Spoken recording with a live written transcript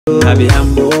Happy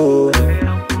humble.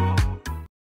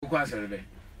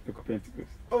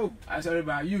 Oh, I'm sorry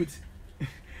about youth.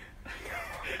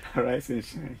 Rise and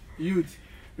shine. Youth.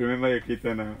 Remember your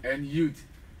creator now. And youth.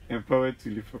 Empowered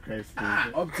to live for Christ.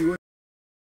 Up to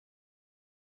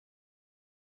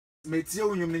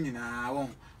Metio Union, I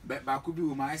won't. But Bakubi,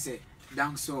 whom I say,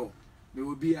 down so. There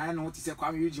will be, I know what is a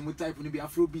quite huge type will be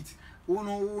Afrobeat. Oh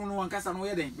no, one cast no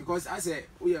wedding because I say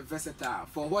we are versatile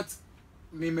for what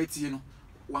me met you know.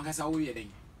 One cast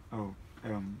wedding. Oh,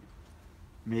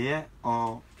 me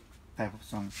all type of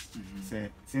songs. Say,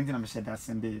 something I'm sure that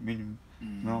Sunday minimum.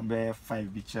 No, bear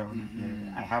 5 beach.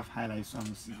 I have highlight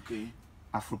songs. Okay.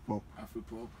 Afropop,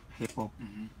 hip hop,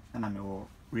 and I'm all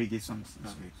reggae songs.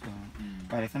 Okay. So,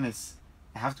 but the thing is,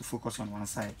 I have to focus on one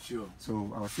side. Sure.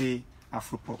 So I would say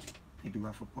Afropop. I do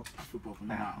Afropop. Afropop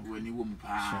now when you womb.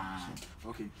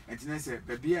 Okay. And then I say,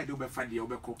 baby, I do be funny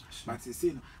obeko. But they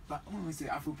say, but when say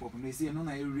Afropop, they say no,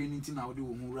 I raining thing I do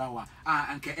rawa.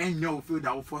 And can no feel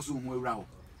that will force you raw.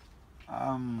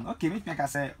 Okay, make me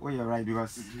say, oh, you're right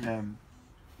because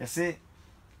I say,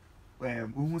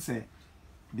 who say.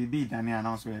 Bibi Daniel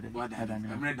announced where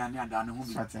I'm ready Daniel.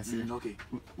 Okay.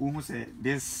 Who say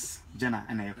this Jenna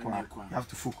and you have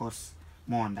to focus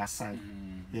more on that side.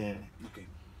 Yeah. Okay.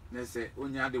 Let's say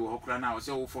only they walk around now,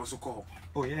 so for so call.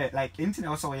 Oh yeah, like anything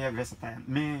also yeah versatile.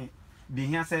 Me being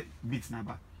here said beats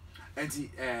number. And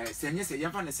say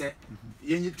young fan say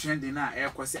yen trending now air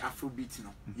quasi Afrobeat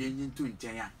no. Yen to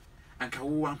Jaya. And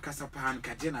Kawan Casapan,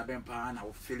 Kajena Bempa, I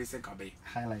will feel it cabe.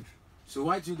 High life. So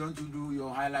why don't you do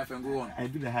your high life and go on? I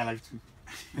do the high life too.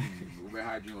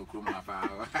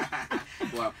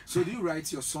 Wow. So do you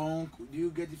write your song? Do you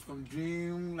get it from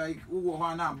dream? Like who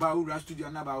studio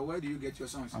now? Where do you get your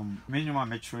songs? Minimum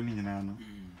metro ni na no.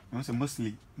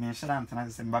 Mostly me share am tana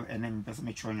say mbab enen person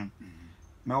metro nyum.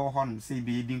 Me wo ho no say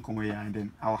be din komo ya and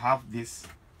then I'll have this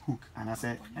hook and I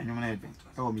say enyum na ede.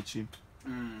 E wo me chim.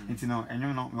 Nti no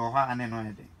enyum no me wo ha ane no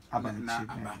ede. Aba me chim.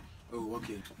 Oh,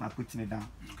 okay. I'm putting it down.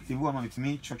 See, what I'm with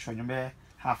me, church, you be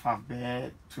half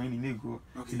be 20 nego.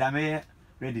 See, that may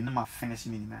ready no more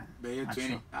finishing in that. Be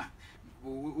 20.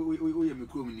 We are me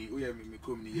coming.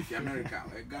 If America,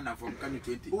 Ghana from coming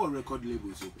 20. Who record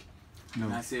labels? So. No.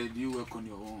 And I said, you work on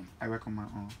your own. I work on my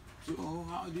own. So,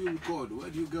 how do you record? Where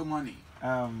do you get money?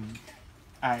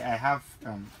 I have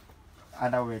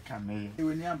other work I made.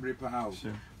 When you are breaking out.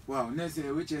 Sure. Wow, next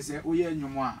which is oh yeah, you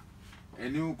want.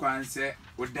 And you can say,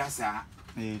 what does that?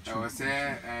 I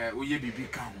say, we be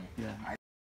become. Yeah.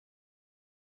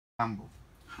 Humble.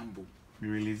 We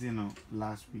released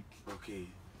last week. Okay.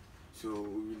 So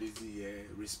we release the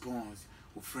response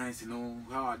of friends, you know,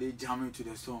 how are they jamming to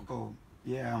the song? Oh,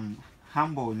 yeah,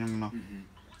 humble, you know.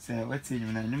 So what's it, you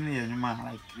know,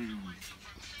 like,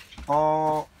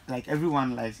 all, like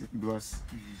everyone likes it because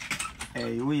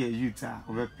we are youth,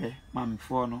 over pay, mom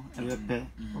for no, over pay,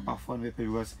 papa for no,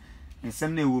 because in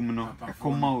some new woman, a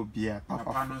coma will be a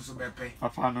papa no so pay.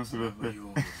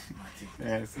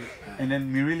 Yes, and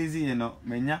then me release you know,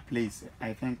 many place.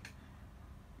 I think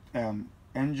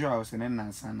Enjoy was an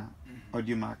Nasana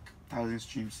audio mark 1,000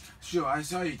 streams. Sure, I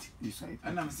saw it. You saw it.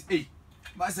 And I'm saying, hey,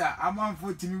 Massa, I'm on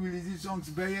 14 release songs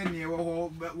by near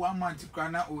 1 month to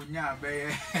Krana or nya by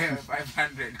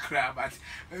 500 crab, but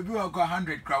maybe we'll go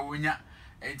 100 crab when ya.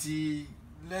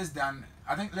 Less than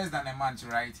a month,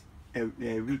 right? A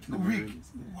week.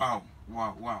 Wow.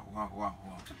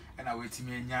 And I wait to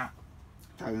me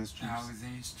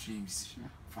 1,000 streams.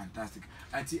 Fantastic.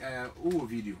 Who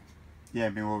video? Yeah,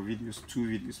 me were videos, 2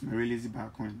 videos. Me release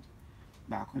back on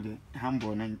the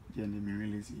humble and me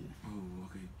release here. Oh,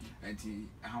 okay.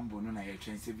 Humble no na your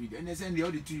chance video. And they send the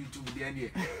other to YouTube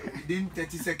there. Within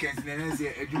 30 seconds, then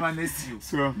say a human next you.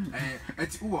 So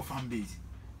who fan base?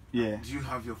 Yeah. Do you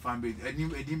have your fan base?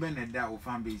 And that or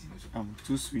fan base?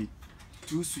 Toosweet.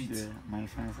 Toosweet. Yeah, my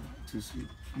fans are Toosweet.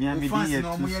 Me and me here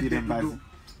Toosweet Embassy.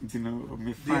 You know,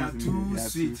 my fans are too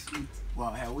sweet.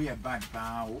 Well, we are bad,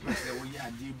 but we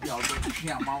are deep out of the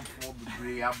amount for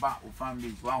the about fan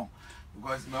base. Wow,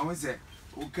 because my one said,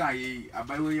 okay, I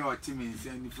buy your team and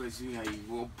send the first year. I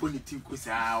will put the team because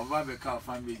I will have a car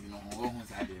fan base. You know,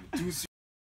 too sweet.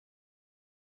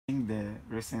 The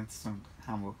recent song,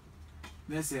 Humble.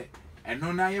 Let's say, and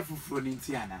no, now for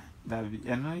Florentiana. That be,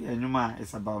 and no,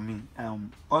 it's about me.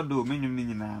 Although many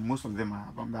most of them are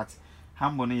about that.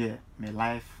 Humble, my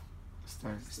life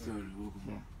story.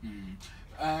 Yeah.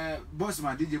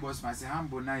 Bossman, DJ Bossman, say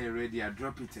Humble now you're ready. I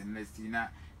drop it and let's see now.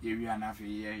 You are enough.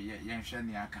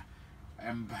 Shaniaka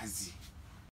Embassy.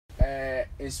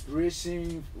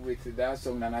 Inspiration with that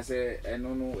song, and I say, I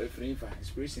don't know if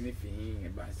inspiration if he,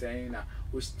 but saying,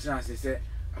 which trans, I say,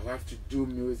 I have to do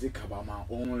music about my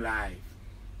own life.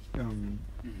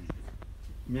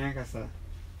 Miankasa,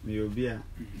 Miobia,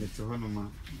 the Tohonoma,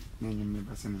 Name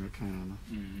Basan Americana.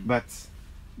 But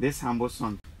this humble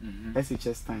song,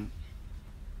 SHS time,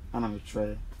 and I'm a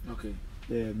try. Okay.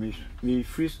 Yeah, me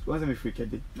free, wasn't me free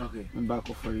caddy. Okay. I'm back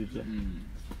off for you.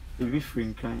 If you free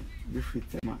incline, be free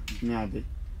tema, near day.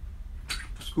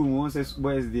 School once as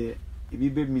boys there, if you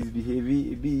be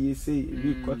misbehaving, if you say, if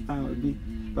you cut down, if you,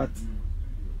 but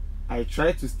I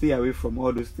try to stay away from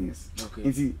all those things. Okay.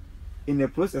 And see, in the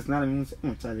process, now I mean,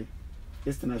 Charlie,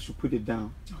 this time I should put it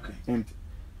down. Okay. And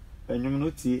you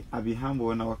know, I be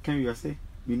humble and I can you say,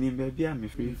 you need baby, I'm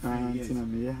free, fine,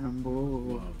 I'm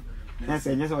humble. Yes,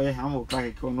 and yes, I humble,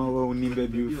 like, no, need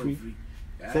baby free.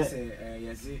 Yes,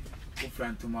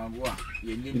 friend to my work,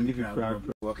 you need to proud.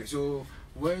 Okay, so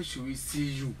where should we see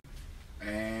you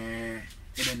in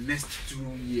the next 2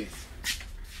 years?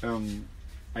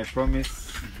 I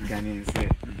promise Ghanaians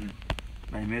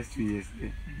by next 2 years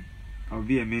I'll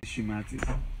be a mainstream artist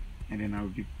and then I'll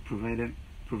be providing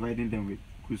them with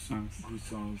good songs. Good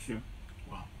songs, sure.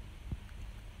 Wow.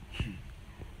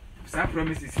 Some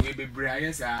promises will be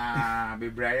Brian, be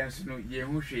Brian, so no, ye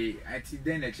who she at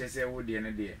then a chess would the end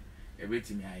of the day. A bit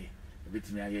me,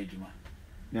 Juma.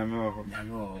 No,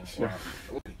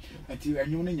 okay. Until a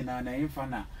new name and I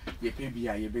fana, ye pay be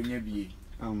a be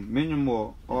many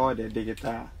more all the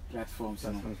digital platforms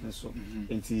so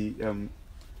into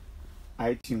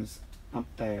iTunes,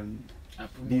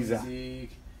 Deezer,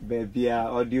 Baby,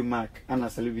 Audio Mac, and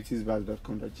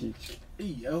celebritiesbuzz.com.gh.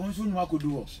 I also know what could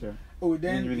do. Sure. Oh,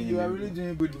 then you are really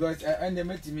doing good because and they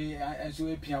met me and so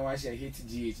I hate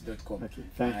gh.com. Okay,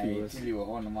 thank you. I tell you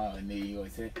one mile and they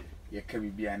say you can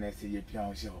be an essay, your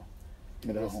piano show.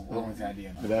 That's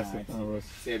it.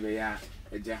 Say, a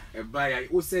buyer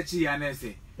who said she an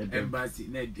essay, embassy,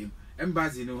 net them.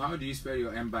 Embassy, no, how do you spell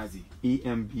your embassy?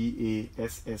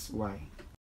 EMBASSY.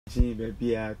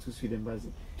 Baby, Toosweet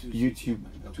Embassy. YouTube,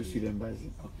 Toosweet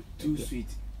Embassy. Toosweet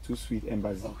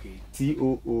Embassy. Okay.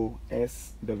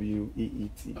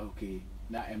 TOOSWEET. Okay.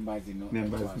 That embassy, no.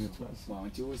 Embassy. Wow,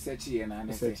 until search here and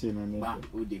I say,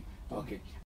 okay.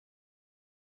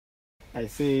 I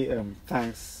say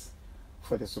thanks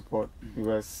for the support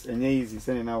because it's easy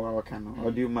sending our kind of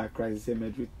audio mic crisis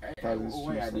Madrid thousands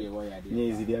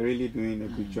easy. They are really doing a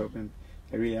good job and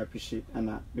I really appreciate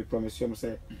and I promise you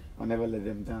I'll never let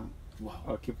them down. Wow.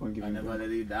 I'll keep on giving. I'll never let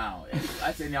it down.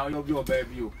 I say now you'll be your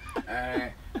baby.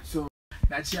 So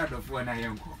that's the of when I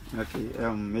am. Okay.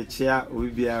 Me chair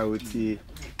will be out with the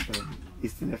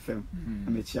Eastern FM.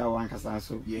 Me chair one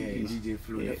also. Yeah. Djj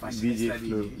Flow. Djj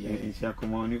Flow. And chair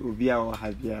come on. Will be our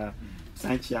happy.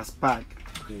 Sanchez Park.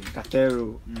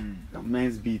 Katero.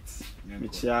 Men's Beats. Me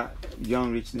chair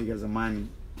young rich niggas of money.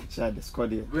 Me chair the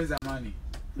Scodia. Where's the money?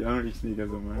 Young rich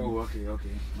niggas of money. Oh, okay.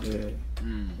 Yeah.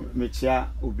 Me chair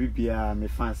Obibia me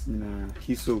fans na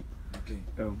Hiso. Okay.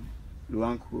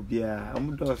 Luanku Bia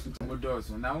Omudos.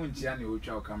 Now when Gianni will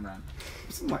chow camera.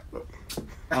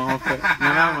 Okay.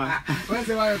 Nana. What's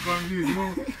the why you're confused?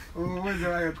 What's the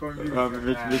why you're confused?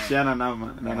 Michiana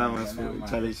Nana.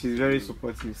 Charlie, she's very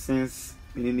supportive since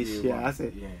the initial year. I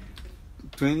said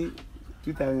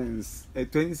 2017.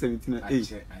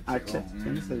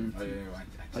 2017.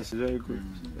 She's very good.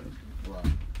 Wow.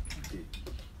 Okay.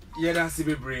 Yeah, that's the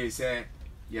baby say.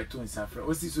 You're too insufferable.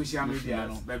 What's the social media?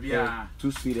 Baby,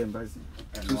 Toosweet Embassy.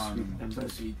 Toosweet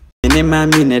Embassy.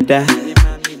 Mami neda,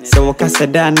 so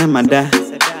kasada na mada.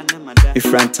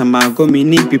 Ifranta mago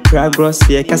mini bi progress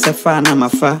ye kasafa na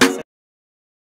mafa.